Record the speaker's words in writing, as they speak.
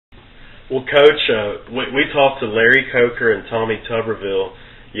Well, Coach, we talked to Larry Coker and Tommy Tuberville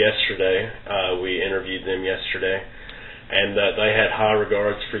yesterday. We interviewed them yesterday, and they had high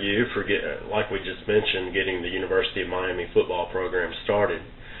regards for you for, like we just mentioned, getting the University of Miami football program started.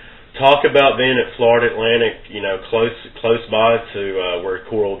 Talk about being at Florida Atlantic, close by to where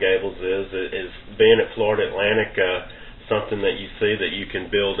Coral Gables is. Is being at Florida Atlantic something that you see that you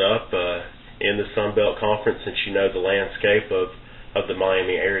can build up in the Sun Belt Conference, since you know the landscape of the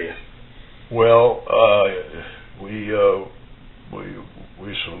Miami area? Well, we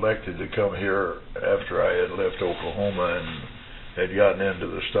selected to come here after I had left Oklahoma and had gotten into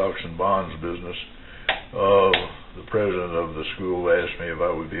the stocks and bonds business. The president of the school asked me if I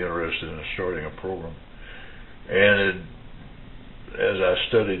would be interested in starting a program, and as I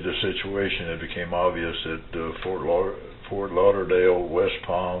studied the situation, it became obvious that Fort Lauderdale, West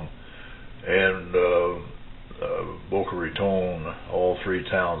Palm, and Boca Raton, all three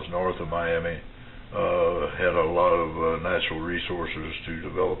towns north of Miami, had a lot of natural resources to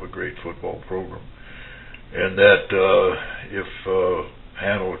develop a great football program, and that if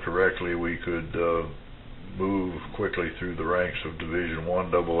handled correctly, we could move quickly through the ranks of Division I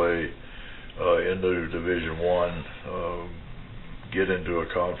AA into Division I, get into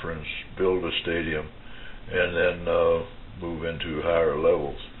a conference, build a stadium, and then move into higher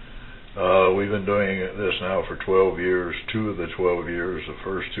levels. We've been doing this now for 12 years. 2 of the 12 years, the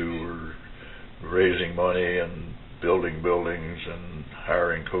first 2 were raising money and building buildings and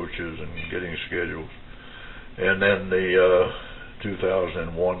hiring coaches and getting schedules. And then the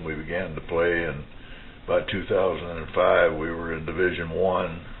 2001 we began to play, and by 2005 we were in Division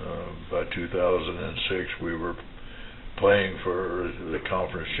I. By 2006 we were playing for the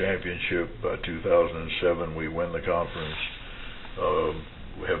conference championship. By 2007 we win the conference.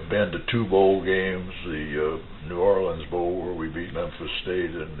 We have been to 2 bowl games, the New Orleans Bowl where we beat Memphis State,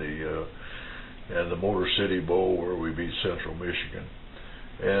 and the Motor City Bowl where we beat Central Michigan.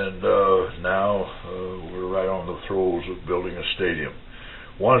 And now we're right on the throes of building a stadium.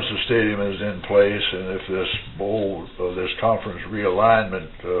 Once the stadium is in place, and if this bowl, this conference realignment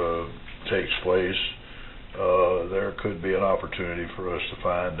takes place, there could be an opportunity for us to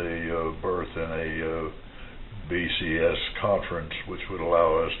find a berth in a BCS conference, which would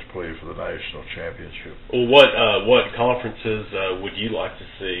allow us to play for the national championship. Well, what conferences would you like to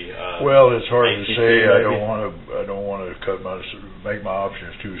see? Well, it's hard to say. maybe? I don't want to make my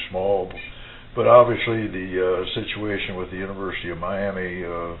options too small. But obviously, the situation with the University of Miami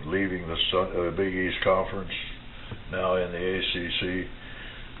leaving the Big East Conference, now in the ACC,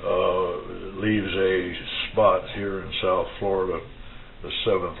 leaves a spot here in South Florida, the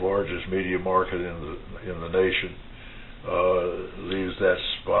 7th largest media market in the nation, leaves that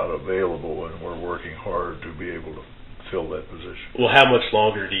spot available, and we're working hard to be able to fill that position. Well, how much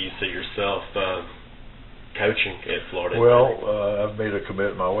longer do you see yourself coaching at Florida? Well, I've made a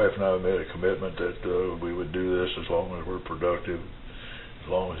commitment. My wife and I have made a commitment that we would do this as long as we're productive, as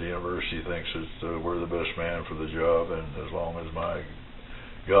long as the university thinks that we're the best man for the job, and as long as my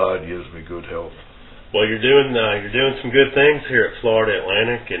God gives me good health. Well, you're doing some good things here at Florida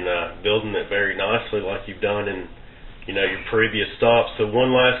Atlantic, and building it very nicely, like you've done in your previous stops. So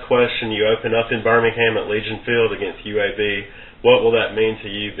one last question: you open up in Birmingham at Legion Field against UAB. What will that mean to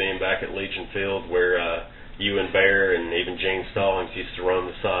you, being back at Legion Field, where you and Bear and even Gene Stallings used to roam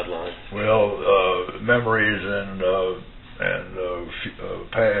the sidelines? Well, memories and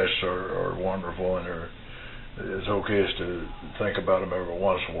past are wonderful, and it's okay to think about them every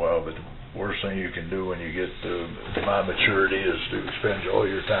once in a while, but the worst thing you can do when you get to my maturity is to spend all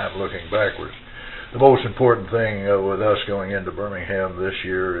your time looking backwards. The most important thing with us going into Birmingham this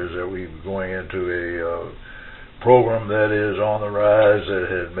year is that we're going into a program that is on the rise, that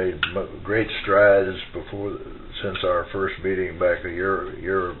had made great strides since our first meeting back 2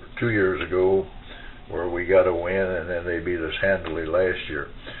 years ago, where we got a win, and then they beat us handily last year.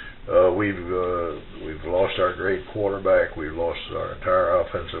 We've lost our great quarterback. We've lost our entire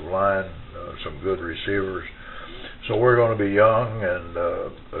offensive line, some good receivers. So we're going to be young and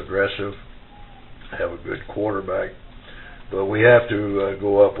aggressive, have a good quarterback. But we have to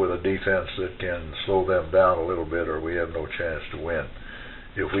go up with a defense that can slow them down a little bit, or we have no chance to win.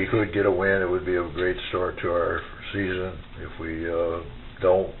 If we could get a win, it would be a great start to our season. If we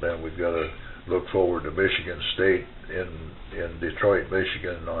don't, then we've got to look forward to Michigan State in Detroit,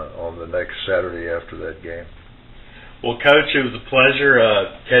 Michigan on the next Saturday after that game. Well, Coach, it was a pleasure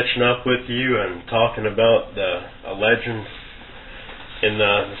catching up with you and talking about a legend in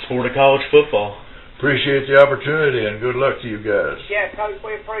the sport of college football. Appreciate the opportunity, and good luck to you guys. Yeah, Coach,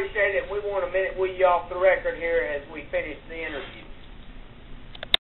 we appreciate it. We want a minute with you off the record here as we finish the interview.